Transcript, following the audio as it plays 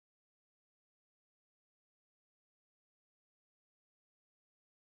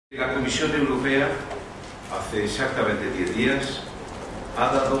La Comisión Europea, hace exactamente 10 días, ha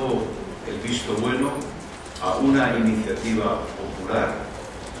dado el visto bueno a una iniciativa popular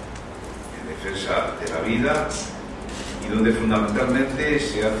en defensa de la vida y donde fundamentalmente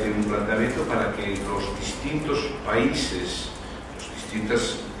se hace un planteamiento para que los distintos países,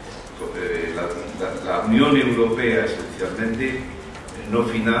 la Unión Europea especialmente, no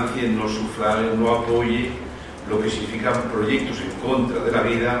financie, no sufrague, no apoye lo que significan proyectos en contra de la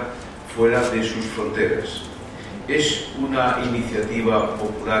vida fuera de sus fronteras. Es una iniciativa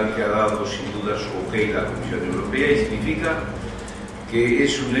popular que ha dado sin duda su ok la Comisión Europea y significa que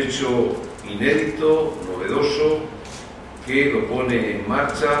es un hecho inédito, novedoso, que lo pone en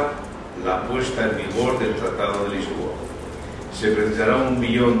marcha la puesta en vigor del Tratado de Lisboa. Se presentará 1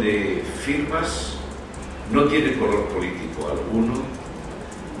 millón de firmas, no tiene color político alguno,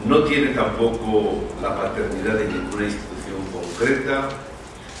 no tiene tampoco la paternidad de ninguna institución concreta,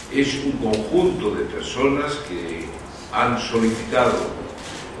 es un conjunto de personas que han solicitado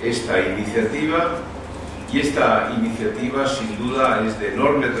esta iniciativa y esta iniciativa sin duda es de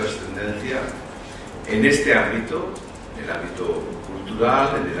enorme trascendencia en este ámbito, en el ámbito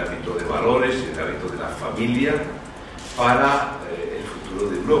cultural, en el ámbito de valores, en el ámbito de la familia, para el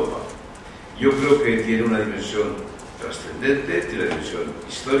futuro de Europa. Yo creo que tiene una dimensión trascendente, tiene una dimensión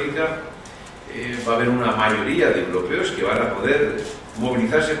histórica. Va a haber una mayoría de europeos que van a poder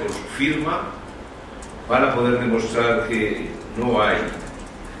movilizarse con su firma, van a poder demostrar que no hay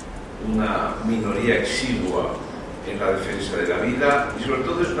una minoría exigua en la defensa de la vida y sobre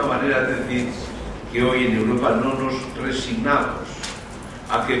todo es una manera de decir que hoy en Europa no nos resignamos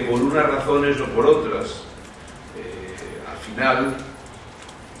a que por unas razones o por otras al final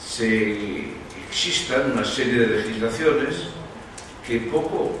existan una serie de legislaciones que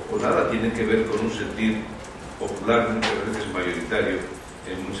poco o nada tienen que ver con un sentir popular muchas veces mayoritario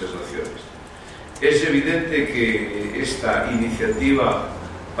en muchas naciones. Es evidente que esta iniciativa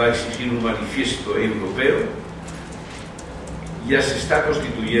va a exigir un manifiesto europeo. Ya se está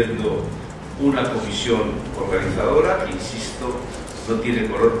constituyendo una comisión organizadora que, insisto, no tiene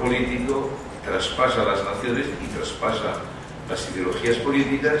color político, traspasa las naciones y traspasa las ideologías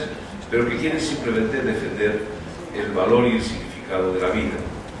políticas, pero que quieren simplemente defender el valor y el significado de la vida.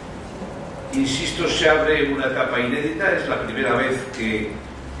 Insisto, se abre una etapa inédita, es la primera vez que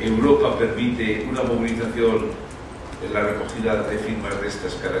Europa permite una movilización en la recogida de firmas de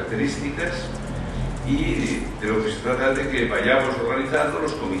estas características y de lo que se trata es de que vayamos organizando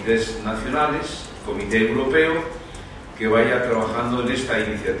los comités nacionales, comité europeo, que vaya trabajando en esta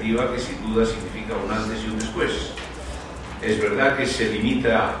iniciativa que sin duda significa un antes y un después. Es verdad que se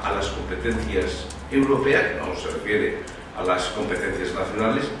limita a las competencias europeas, no se refiere a las competencias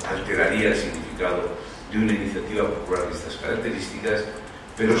nacionales, alteraría el significado de una iniciativa popular de estas características,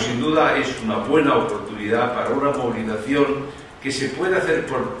 pero sin duda es una buena oportunidad para una movilización que se puede hacer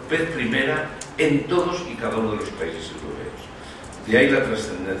por vez primera en todos y cada uno de los países europeos. De ahí la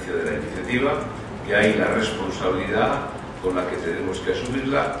trascendencia de la iniciativa, de ahí la responsabilidad con la que tenemos que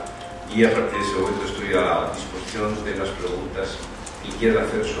asumirla. Y a partir de ese momento estoy a la disposición de las preguntas que quieran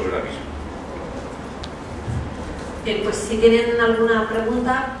hacer sobre la misma. Bien, pues si tienen alguna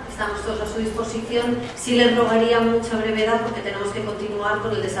pregunta, estamos todos a su disposición. Sí les rogaría mucha brevedad porque tenemos que continuar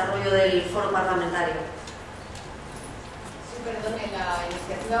con el desarrollo del foro parlamentario. Sí, perdone, la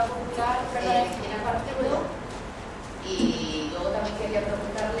iniciativa popular tiene partido y luego también quería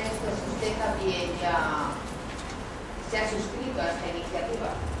preguntarle si usted también ya se ha suscrito a esta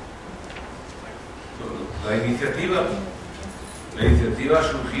iniciativa. La iniciativa ha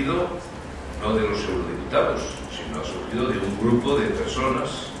surgido no de los eurodiputados, sino ha surgido de un grupo de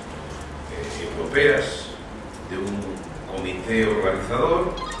personas europeas, de un comité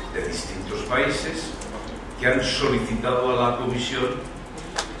organizador de distintos países que han solicitado a la Comisión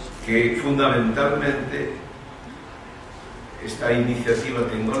que fundamentalmente esta iniciativa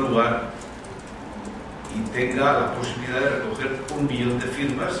tenga lugar y tenga la posibilidad de recoger 1 millón de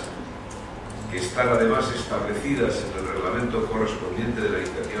firmas que están además establecidas en el reglamento correspondiente de la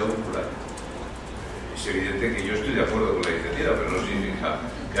iniciativa popular. Es evidente que yo estoy de acuerdo con la iniciativa, pero no significa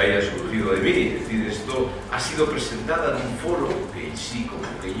que haya surgido de mí. Es decir, esto ha sido presentada en un foro que sí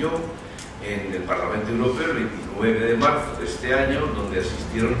convoqué yo en el Parlamento Europeo el 29 de marzo de este año, donde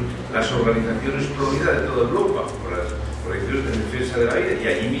asistieron las organizaciones pro vida de toda Europa, por las organizaciones de defensa de la vida, y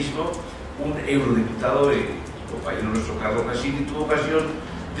allí mismo un eurodiputado, el compañero nuestro Carlos Casini, tuvo ocasión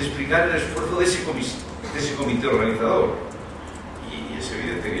de explicar el esfuerzo de ese comité organizador. Y es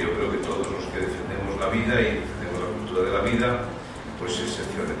evidente que yo creo que todos los que defendemos la vida y defendemos la cultura de la vida pues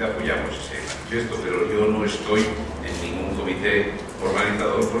esencialmente apoyamos ese manifiesto, pero yo no estoy en ningún comité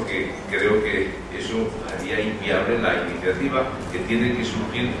organizador porque creo que eso haría inviable la iniciativa que tiene que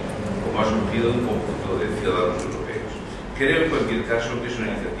surgir como ha surgido un conjunto de ciudadanos europeos. Creo en cualquier caso que es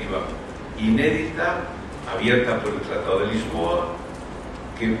una iniciativa inédita, abierta por el Tratado de Lisboa,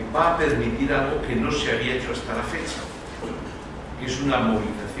 que va a permitir algo que no se había hecho hasta la fecha, que es una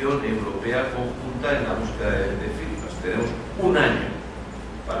movilización europea conjunta en la búsqueda de firmas. Tenemos un año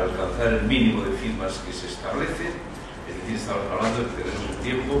para alcanzar el mínimo de firmas que se establece, es decir, estamos hablando de que tenemos el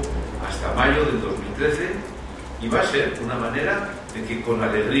tiempo hasta mayo del 2013 y va a ser una manera de que con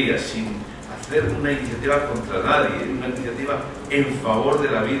alegría, sin hacer una iniciativa contra nadie, una iniciativa en favor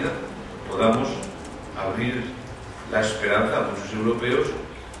de la vida, podamos abrir la esperanza a muchos europeos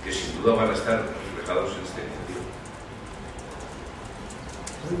que sin duda van a estar reflejados en esta iniciativa.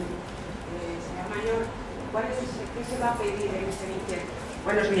 Señor Mayor, ¿qué se va a pedir en esta iniciativa?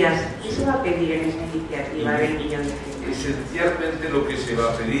 Buenos días. ¿Qué se va a pedir en esta iniciativa del millón de firmas? Esencialmente lo que se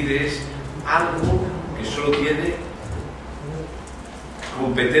va a pedir es algo que solo tiene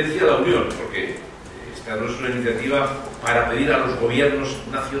competencia la Unión, porque esta no es una iniciativa para pedir a los gobiernos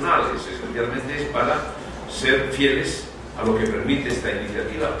nacionales, esencialmente es para ser fieles a lo que permite esta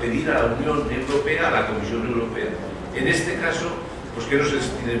iniciativa, pedir a la Unión Europea, a la Comisión Europea, en este caso, pues que no se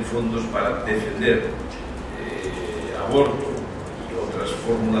destinen fondos para defender aborto y otras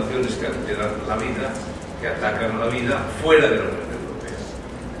formulaciones que alteran la vida, que atacan a la vida, fuera de la Unión Europea.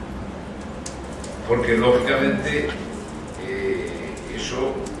 Porque, lógicamente,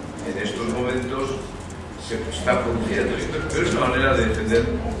 eso en estos momentos se está produciendo, pero es una manera de defender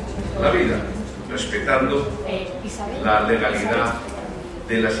la vida, respetando la legalidad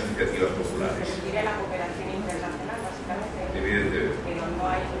de las iniciativas populares. Se refiere a la cooperación internacional, básicamente. Evidentemente. Pero no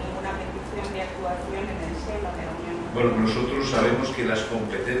hay ninguna petición de actuación en el seno de la Unión Europea. Bueno, nosotros sabemos que las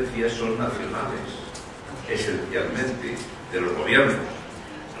competencias son nacionales, esencialmente, de los gobiernos.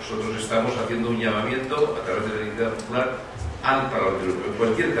 Nosotros estamos haciendo un llamamiento a través de la iniciativa popular al Parlamento Europeo. En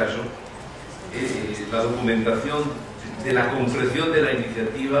cualquier caso, la documentación de la concreción de la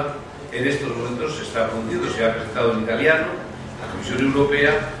iniciativa en estos momentos se está produciendo, se ha presentado en italiano, la Comisión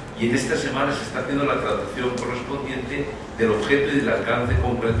Europea, y en esta semana se está haciendo la traducción correspondiente del objeto y del alcance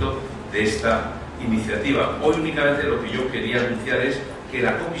concreto de esta iniciativa. Hoy únicamente lo que yo quería anunciar es que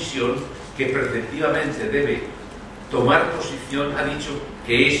la Comisión, que preceptivamente debe tomar posición, ha dicho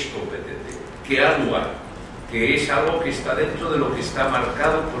que es competente, que ha lugar, que es algo que está dentro de lo que está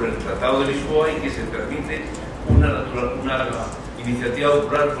marcado por el Tratado de Lisboa y que se permite una iniciativa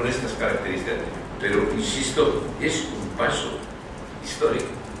popular con estas características. Pero, insisto, es un paso histórico.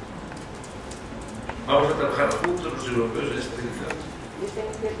 Vamos a trabajar juntos los europeos en esta iniciativa. ¿Y esta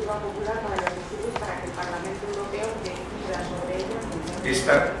iniciativa popular para los residuos para que el Parlamento Europeo decida sobre ella?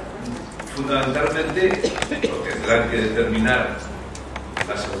 Esta, fundamentalmente, lo tendrán que determinar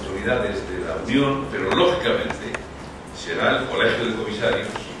las autoridades de la Unión, pero lógicamente será el Colegio de Comisarios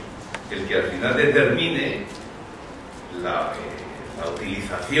el que al final determine la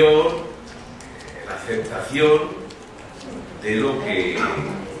utilización, la aceptación de lo que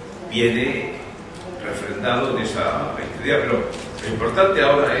viene refrendado en esa iniciativa. Pero lo importante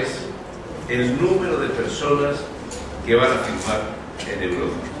ahora es el número de personas que van a firmar en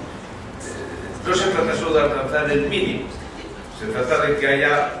Europa. No se trata solo de alcanzar el mínimo, se trata de que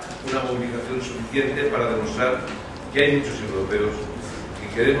haya una movilización suficiente para demostrar que hay muchos europeos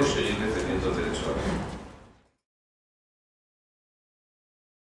que queremos seguir defendiendo el derecho a la vida.